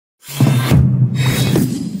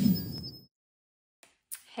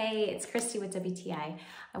Hey, it's Christy with WTI.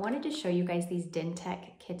 I wanted to show you guys these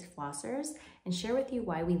DenTek kids flossers and share with you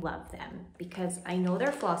why we love them, because I know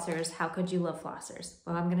they're flossers. How could you love flossers?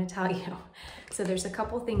 Well, I'm going to tell you. So there's a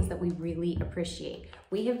couple things that we really appreciate.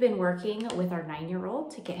 We have been working with our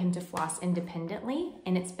 9-year-old to get him to floss independently,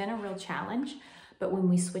 and it's been a real challenge. But when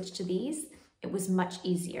we switched to these, it was much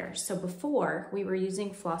easier. So before, we were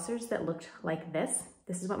using flossers that looked like this.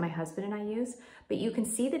 This is what my husband and I use, but you can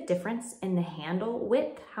see the difference in the handle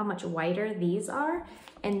width, how much wider these are,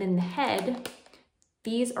 and then the head,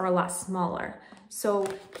 these are a lot smaller. So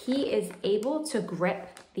he is able to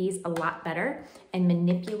grip these a lot better and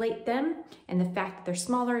manipulate them, and the fact that they're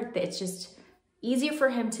smaller, it's just easier for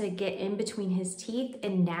him to get in between his teeth,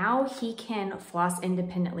 and now he can floss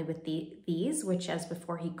independently with these, which as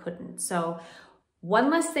before he couldn't. So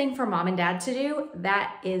one less thing for mom and dad to do,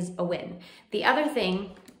 that is a win. The other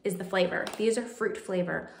thing is the flavor. These are fruit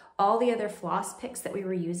flavor. All the other floss picks that we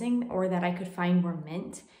were using or that I could find were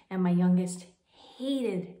mint, and my youngest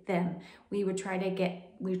hated them. We would try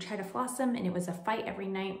to floss them, and it was a fight every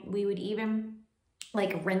night. We would even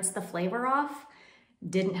like rinse the flavor off.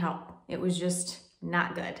 Didn't help. It was just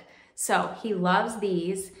not good. So he loves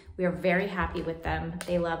these. We are very happy with them.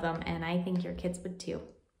 They love them, and I think your kids would too.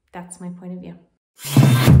 That's my point of view.